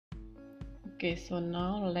Okay, so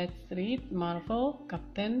now let's read Marvel,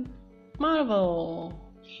 Captain Marvel.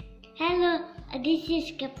 Hello, this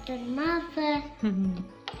is Captain Marvel.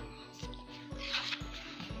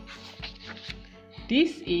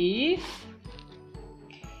 This is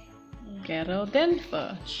Carol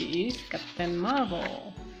Danvers. She is Captain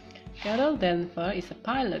Marvel. Carol Danvers is a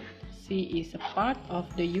pilot. She is a part of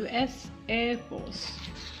the U.S. Air Force.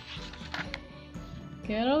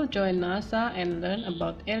 Carol joined NASA and learned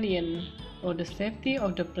about aliens. For the safety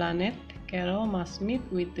of the planet, Carol must meet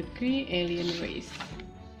with the Kree alien race.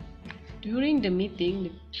 During the meeting,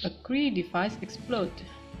 a Kree device explodes.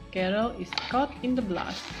 Carol is caught in the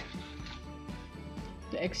blast.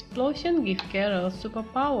 The explosion gives Carol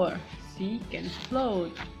superpower. She can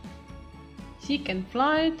float. She can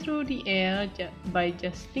fly through the air by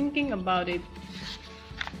just thinking about it.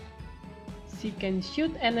 She can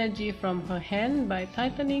shoot energy from her hand by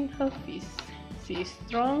tightening her fist. She is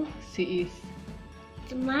strong. She is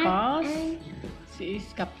fast. She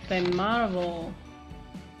is Captain Marvel.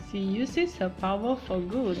 She uses her power for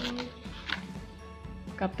good.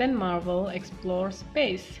 Captain Marvel explores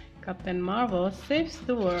space. Captain Marvel saves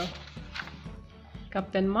the world.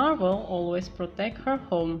 Captain Marvel always protects her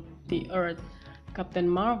home, the Earth. Captain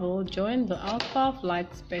Marvel joined the Alpha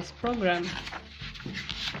Flight space program.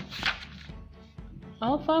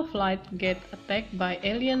 Alpha Flight gets attacked by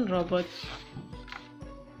alien robots.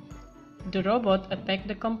 The robot attacked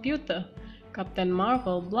the computer. Captain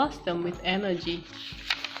Marvel blasts them with energy.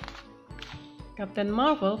 Captain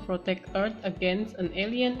Marvel protects Earth against an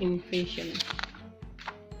alien invasion.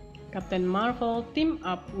 Captain Marvel teamed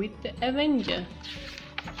up with the Avengers.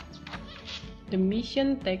 The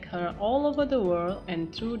mission takes her all over the world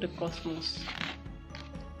and through the cosmos.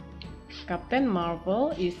 Captain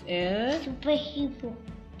Marvel is a superhero.